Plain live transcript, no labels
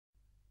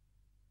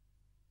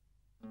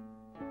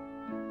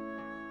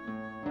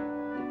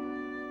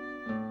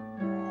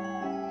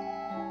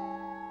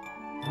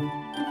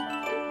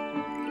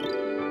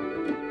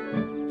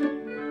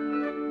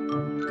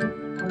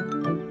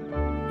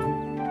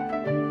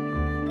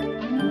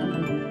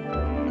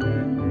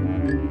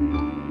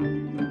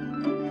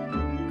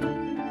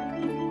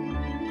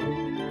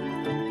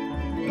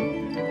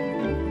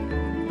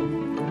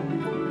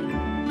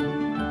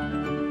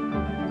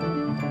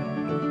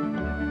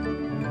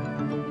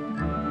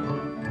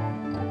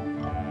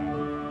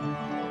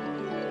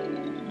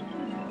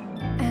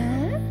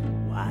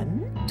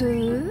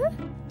2,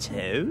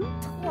 2,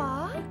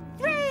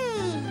 3.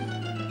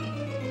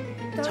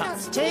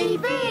 Tots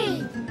TV.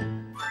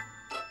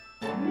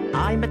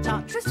 I'm a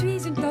tot. Je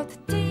suis une Tot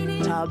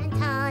TV. Tom. And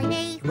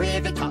Tiny. We're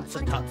the Tots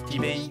on Tots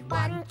TV.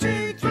 1,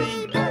 2,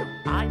 3, boo.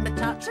 I'm a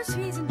tot. Je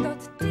suis une Tot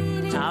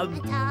TV. Tom.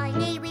 And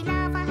Tiny, we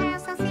love our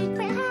house, our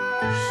secret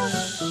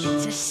house.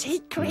 It's a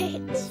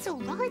secret. It's all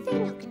right,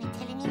 they're not going to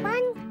tell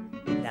anyone.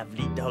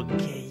 Lovely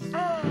donkey.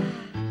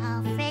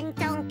 Our friend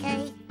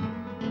Donkey.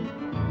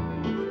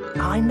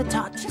 I'm a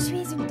tot. Je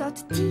suis une Tot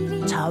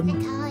TV. Tom.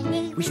 And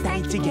Tiny. We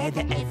stay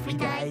together every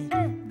day.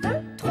 1, 2,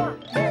 3,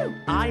 boo.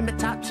 I'm a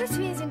tot. Je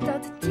suis une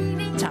Tot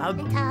TV. Tom.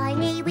 And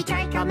Tiny, we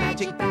take our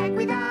magic bag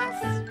with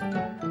us.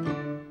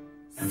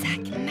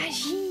 Sac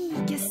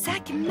magique,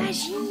 sac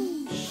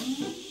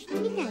magique.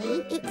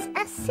 Tilly, it's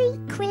a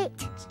secret.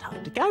 It's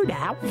time to go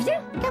now.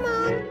 Come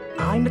on.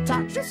 I'm a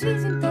tot. Je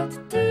suis une Tot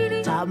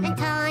TV. Tom. And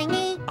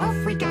Tiny.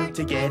 Off we go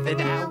together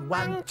now.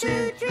 1,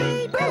 2,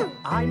 3, boo.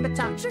 I'm a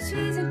tot. Je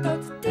suis une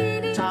Tot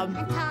TV. Tom.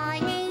 And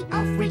Tiny.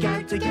 Off we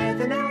go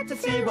together now to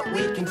see what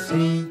we can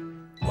see.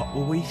 What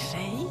will we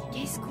see?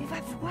 Qu'est-ce qu'on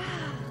va voir?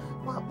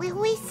 What will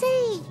we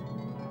see?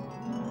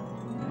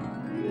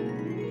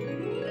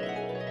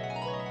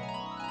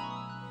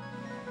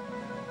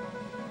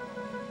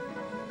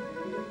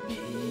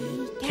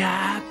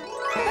 Cap.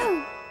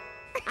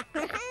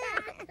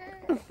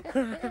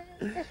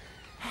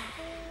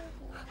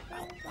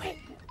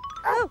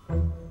 Oh.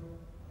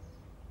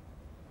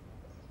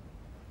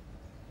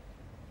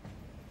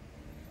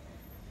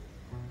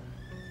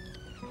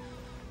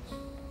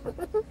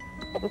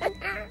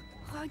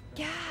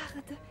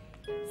 Regarde,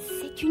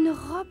 c'est une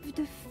robe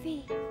de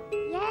fée.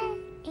 Yeah,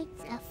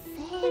 it's a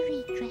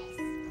fairy dress.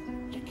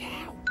 Look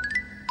out.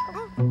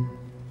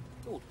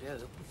 Oh, yeah,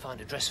 we'll find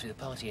a dress for the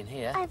party in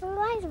here. I've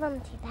always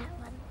wanted that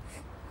one.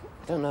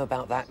 I don't know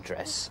about that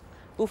dress.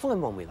 We'll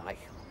find one we like.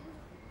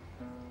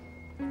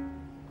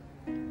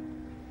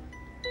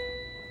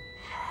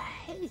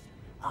 Hey,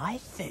 I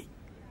think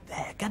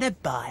they're gonna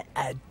buy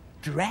a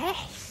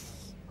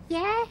dress.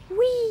 Yeah?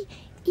 Oui,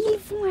 ils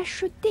vont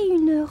acheter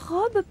une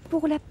robe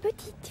pour la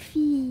petite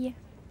fille.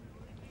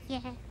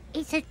 Yeah.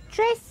 It's a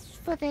dress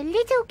for the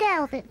little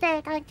girl that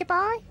they're going to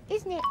buy,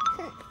 isn't it?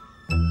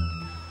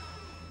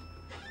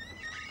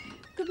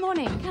 Good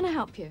morning. Can I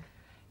help you?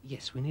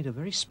 Yes, we need a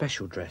very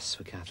special dress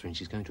for Catherine.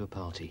 She's going to a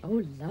party.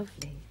 Oh,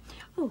 lovely.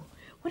 Oh,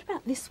 what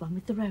about this one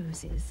with the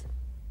roses?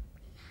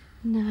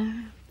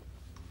 No.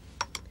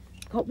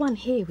 Got one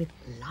here with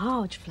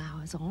large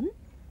flowers on.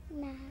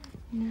 No.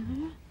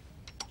 No.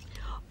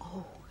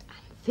 Oh,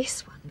 and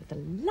this one with a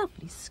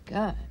lovely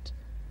skirt.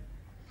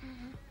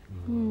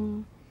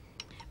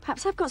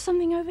 Perhaps I've got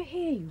something over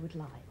here you would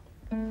like.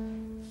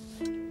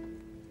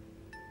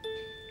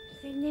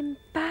 Elle n'aime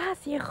pas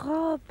ces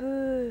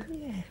robes.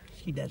 Yeah,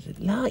 she doesn't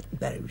like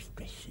those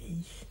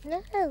dresses.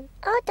 No,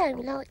 I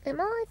don't like them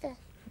either.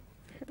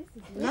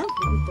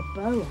 Lovely with the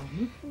bow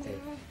on.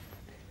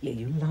 Yeah,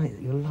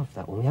 you'll love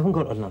that one. We haven't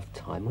got enough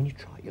time. When you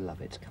try it, you'll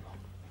love it.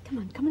 Come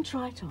on. Come and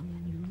try it on,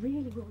 and you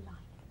really will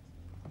like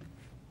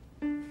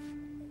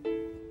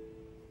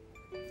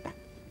But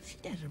she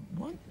doesn't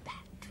want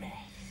that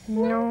dress.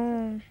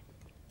 Non.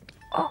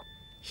 Oh,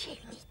 j'ai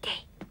une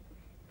idée.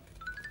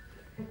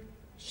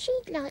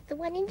 She'd like the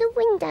one in the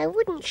window,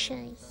 wouldn't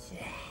she?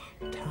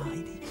 Yeah,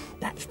 Tidy.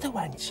 That's the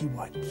one she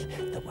wants.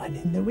 The one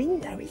in the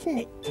window, isn't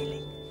it,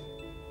 Tilly?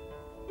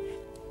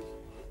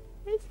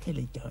 Where's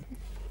Tilly gone?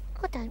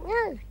 I don't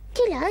know.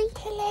 Tilly?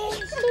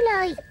 Tilly?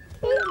 Tilly?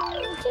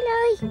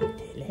 Tilly?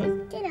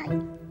 Tilly?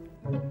 Tilly?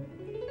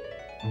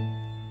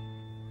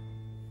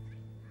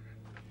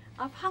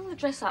 I've hung the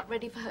dress up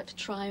ready for her to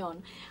try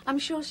on. I'm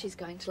sure she's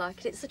going to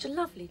like it. It's such a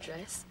lovely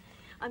dress.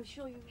 I'm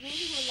sure you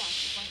really will like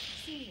it once you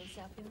see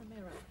yourself in the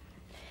mirror.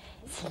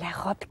 C'est la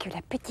robe que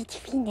la petite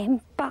fille n'aime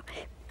pas.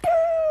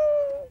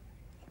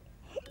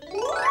 Et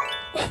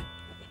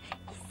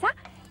ça,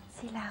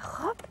 c'est la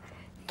robe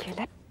que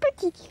la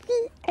petite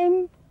fille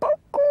aime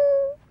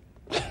beaucoup.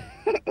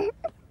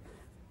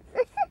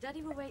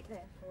 Daddy will wait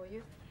there for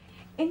you.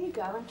 In you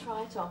go and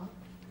try it on.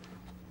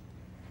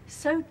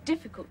 So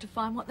difficult to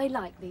find what they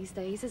like these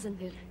days, isn't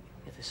it?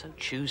 Yeah, they're so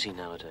choosy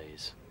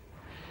nowadays.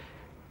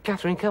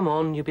 Catherine, come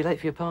on. You'll be late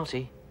for your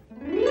party.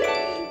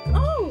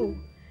 Oh!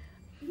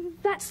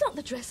 That's not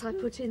the dress I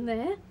put in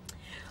there.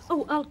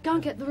 Oh, I'll go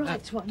and get the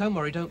right one. Don't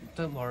worry.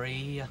 Don't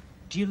worry.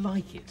 Do you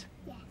like it?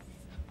 Yes.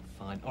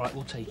 Fine. All right,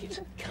 we'll take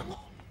it. Come on.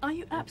 Are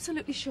you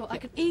absolutely sure? I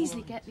can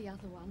easily get the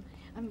other one.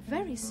 I'm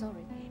very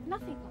sorry.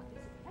 Nothing like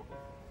this.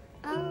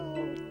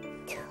 Oh,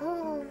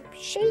 Tom,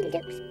 she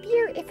looks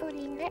beautiful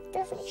in that,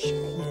 doesn't she?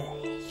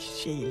 Yeah,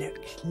 she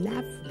looks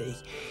lovely.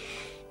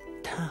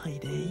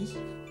 Tidy.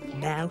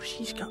 Now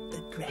she's got the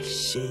dress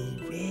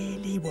she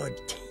really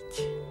wanted.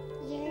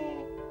 Yeah.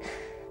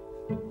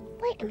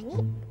 Wait a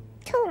minute.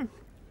 Tom,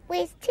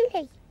 where's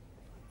Tilly?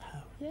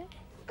 Oh, yeah?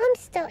 I'm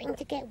starting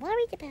to get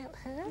worried about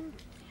her.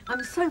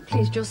 I'm so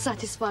pleased you're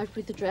satisfied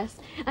with the dress,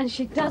 and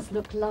she does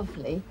look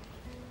lovely.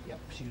 Yep,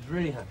 she was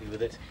really happy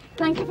with it.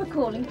 Thank you for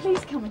calling.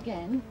 Please come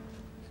again.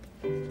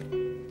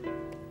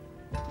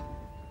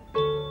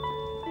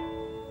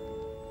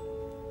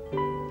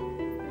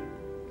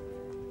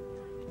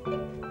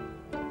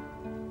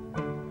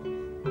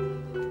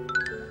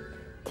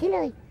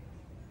 Tilly.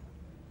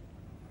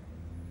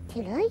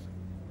 Tilly?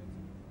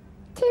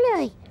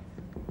 Tilly?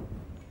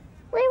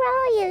 Where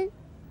are you?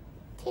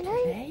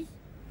 Tilly? Tilly?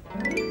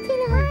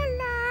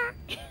 Hola!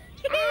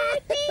 Oh,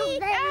 there you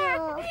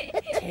are.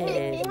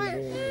 Tilly.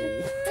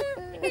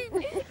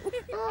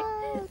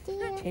 Oh,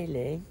 dear.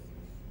 Tilly,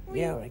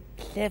 you're a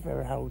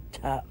clever old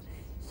tot.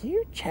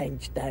 You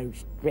changed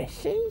those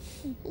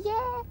dresses.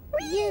 Yeah,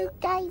 you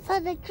gave her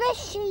the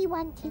dress she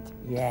wanted.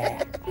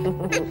 Yeah. Yeah.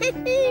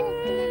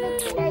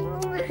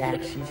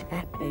 Now she's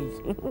happy.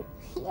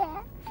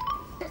 Yeah.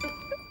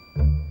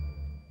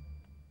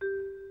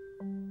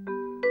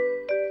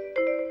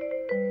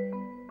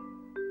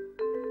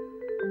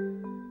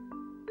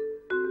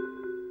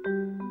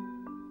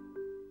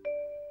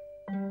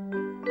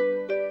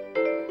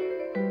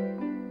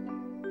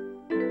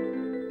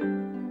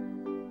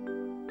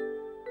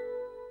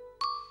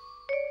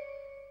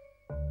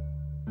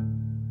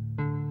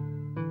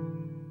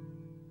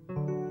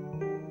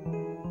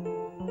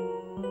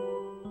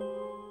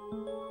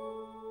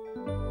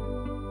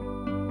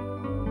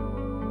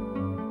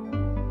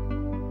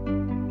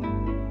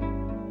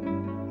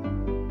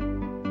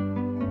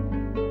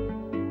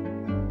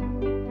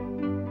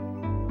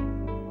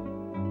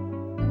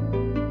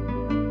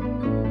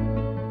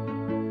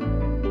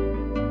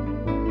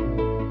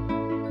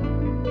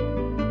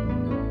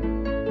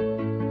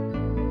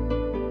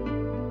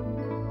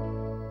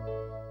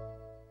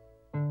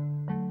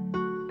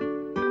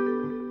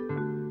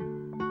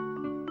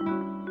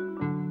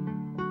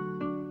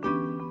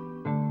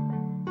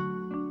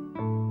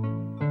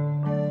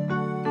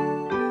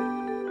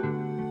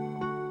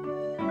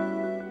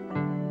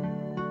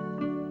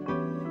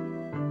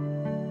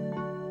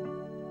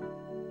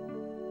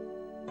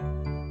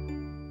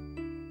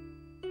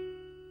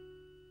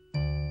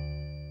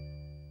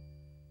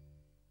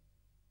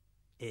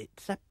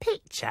 It's a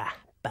picture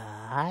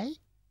by...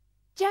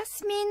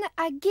 Jasmine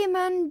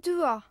Ageman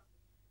Dua.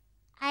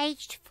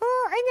 Aged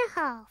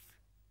 4.5.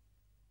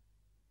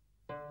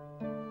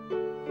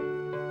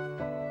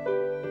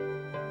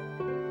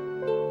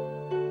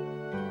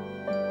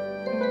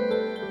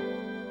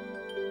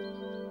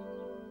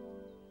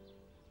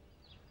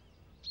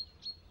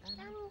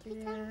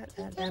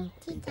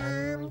 Dumpty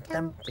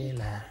dumpty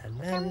la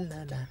la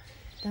la la.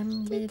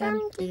 Dumpty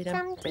dumpty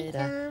dumpty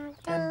dum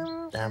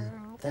dum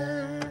dum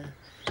da.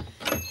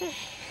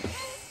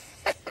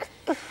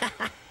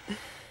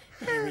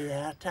 Here we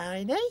are,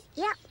 Tiny.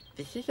 Yep.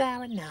 This is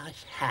our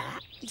nice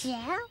hat.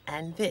 Yeah.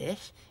 And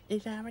this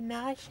is our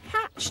nice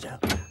hat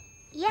shop.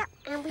 Yep.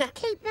 And we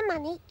keep the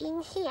money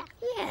in here.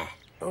 Yeah.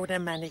 All the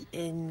money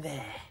in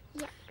there.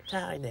 Yeah.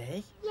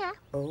 Tiny. Yeah.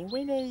 All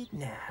we need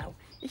now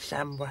is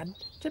someone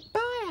to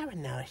buy our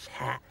nice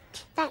hat.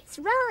 That's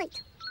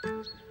right.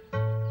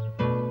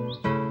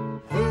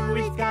 Who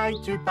is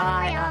going to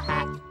buy our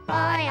hat?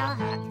 Buy our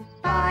hat,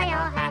 buy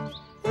our hat.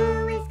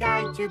 Who is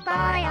going to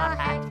buy our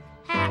hat?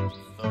 Hat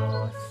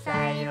for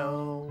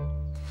sale.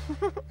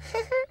 Now,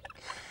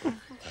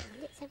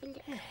 let's have a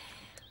look.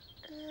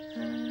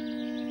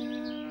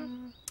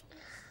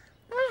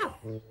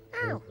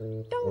 Oh,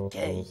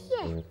 donkey.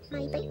 Yeah,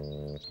 maybe.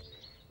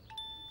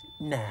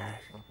 No,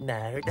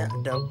 not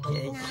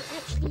donkey. No,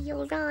 actually,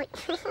 you're right.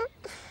 Who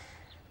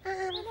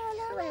else?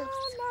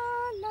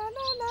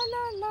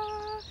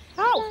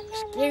 Oh,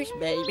 excuse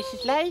me,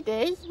 Mrs.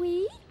 Lady.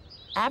 Oui?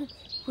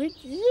 Would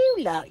you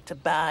like to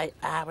buy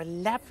our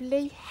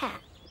lovely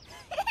hat?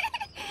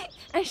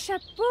 Un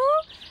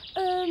chapeau?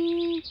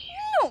 Non.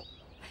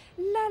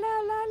 La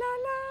la la la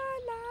la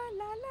la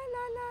la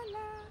la la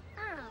la.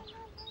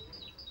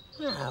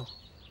 Oh.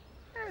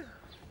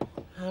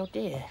 Oh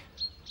dear.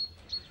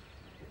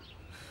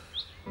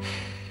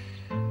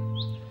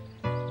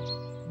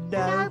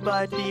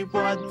 Nobody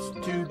wants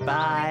to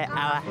buy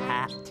our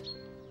hat.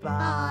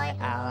 Buy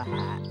our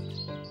hat.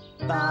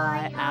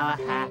 Buy our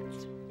hat.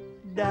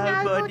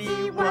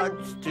 Nobody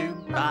wants to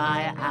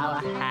buy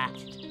our hat.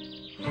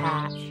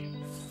 Hat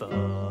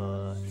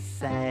for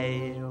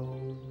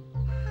sale.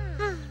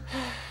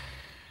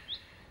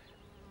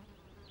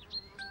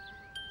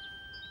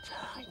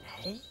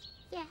 Tiny,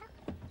 Yeah.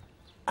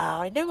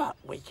 I know what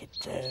we could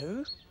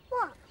do.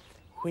 What?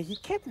 We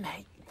could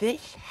make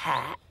this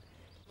hat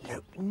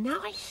look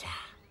nicer.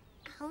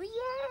 Oh,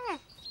 yeah.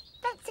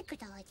 That's a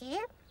good idea.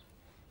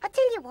 I'll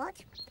tell you what.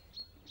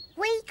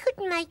 We could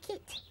make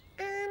it,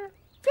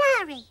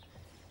 flowery.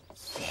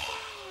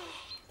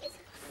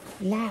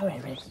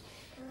 Flowery.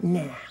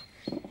 Now,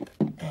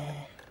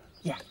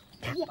 yeah,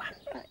 that one.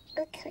 Right,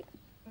 okay.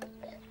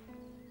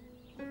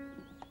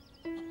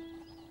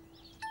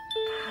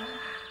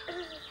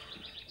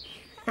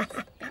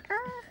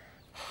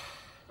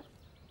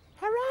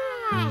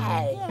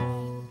 Hooray!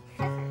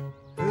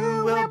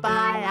 Who will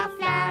buy a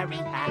flowery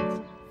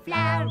hat?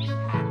 Flowery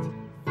hat,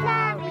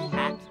 flowery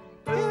hat.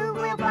 Who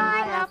will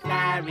buy a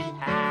flowery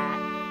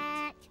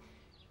hat?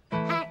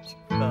 Hat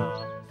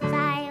For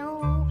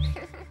sale.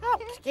 Oh,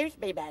 excuse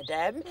me,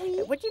 madam.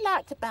 Would you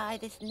like to buy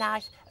this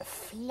nice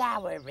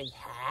flowery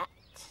hat?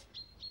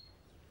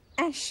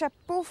 Un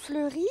chapeau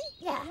fleuri?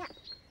 Yeah.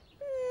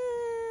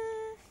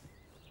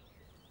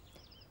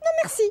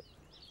 Merci.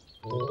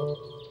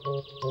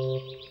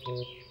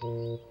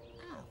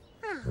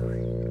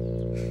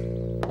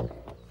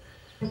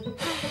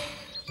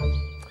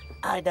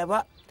 I know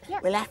what.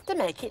 Yep. We'll have to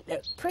make it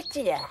look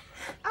prettier.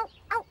 Oh,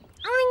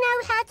 I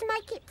know how to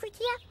make it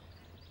prettier.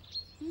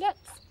 Let's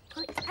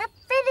put a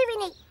feather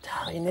in it.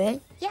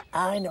 Tiny? Yep.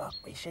 I know what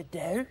we should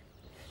do.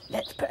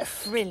 Let's put a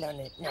frill on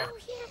it now. Oh,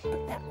 yeah.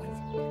 Put that one.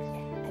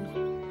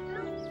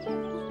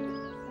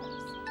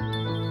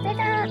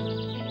 Feather.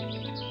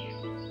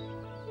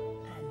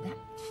 And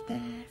that's the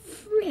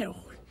frill.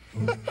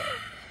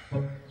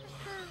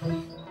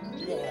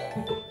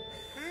 Yeah.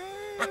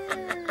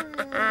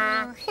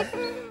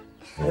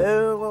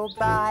 Who will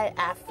buy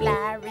a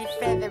flowery,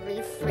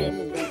 feathery,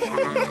 frilly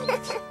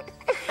hat?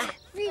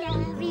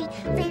 Flowery,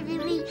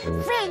 feathery,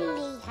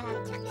 friendly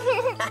hat.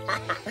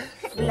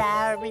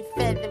 Flowery,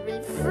 feathery,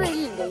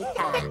 frilly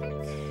hat.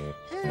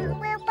 Who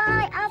will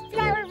buy a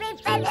flowery,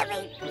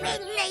 feathery,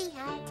 friendly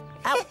hat?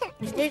 Oh,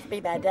 excuse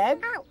me, madam.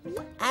 Oh,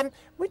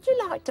 Would you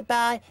like to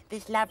buy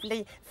this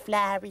lovely,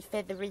 flowery,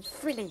 feathery,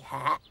 frilly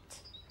hat?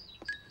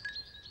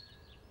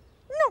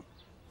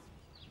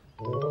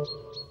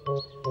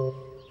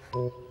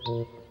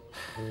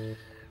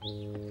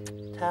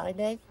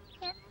 Tiny?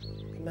 Yep.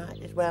 We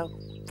might as well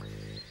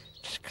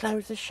just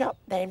close the shop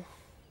then.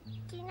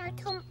 Do you know,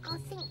 Tom, I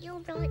think you're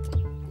right.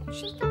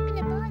 She's not going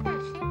to buy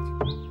that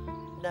hat.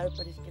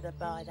 Nobody's going to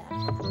buy that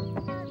hat.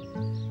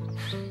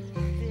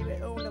 Clear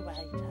it all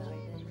away,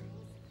 Tiny.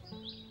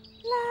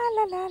 La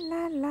la la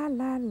la la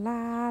la la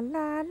la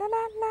la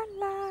la la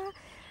la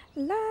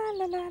la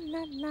la la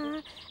la la.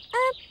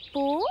 Un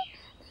pot.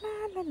 La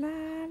la la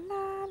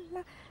la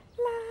la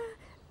la.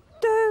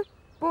 Deux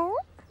pots.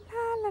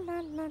 La la la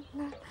la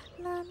la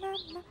la la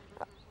la.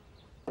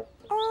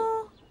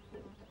 Oh,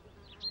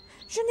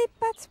 je n'ai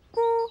pas de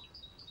pot.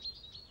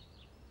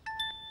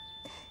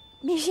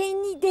 Mais j'ai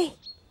une idée.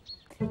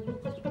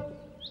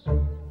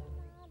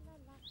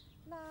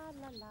 La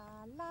la la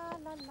la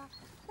la la la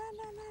la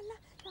la la la.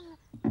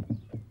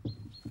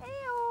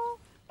 Eh oh,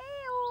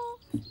 eh oh.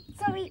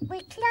 Sorry,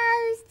 we're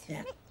closed.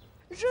 Yeah.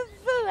 Je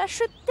veux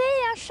acheter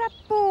un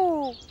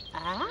chapeau.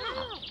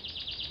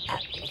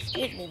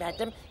 Excuse me,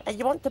 madam.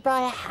 You want to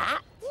buy a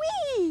hat?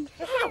 Oui.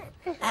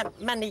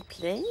 Money,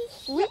 please.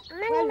 Oui,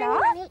 voilà.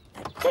 Money.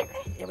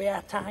 Here we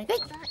are, Tiny.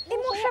 Et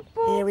mon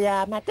chapeau. Here we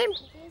are, madam.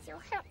 Here's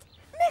your hat.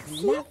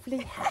 Merci.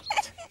 Lovely hat.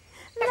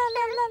 La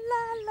la la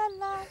la la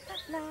la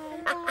la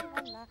la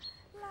la la.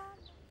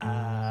 Oh,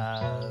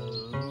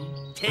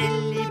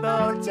 Tilly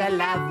bought a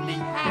lovely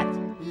hat,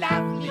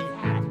 lovely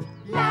hat,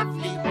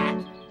 lovely hat.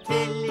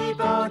 Tilly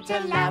bought a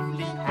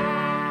lovely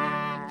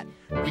hat.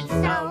 We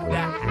sold a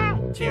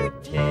hat to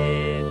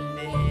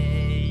Tilly.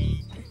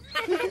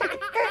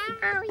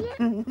 Oh,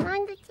 yeah.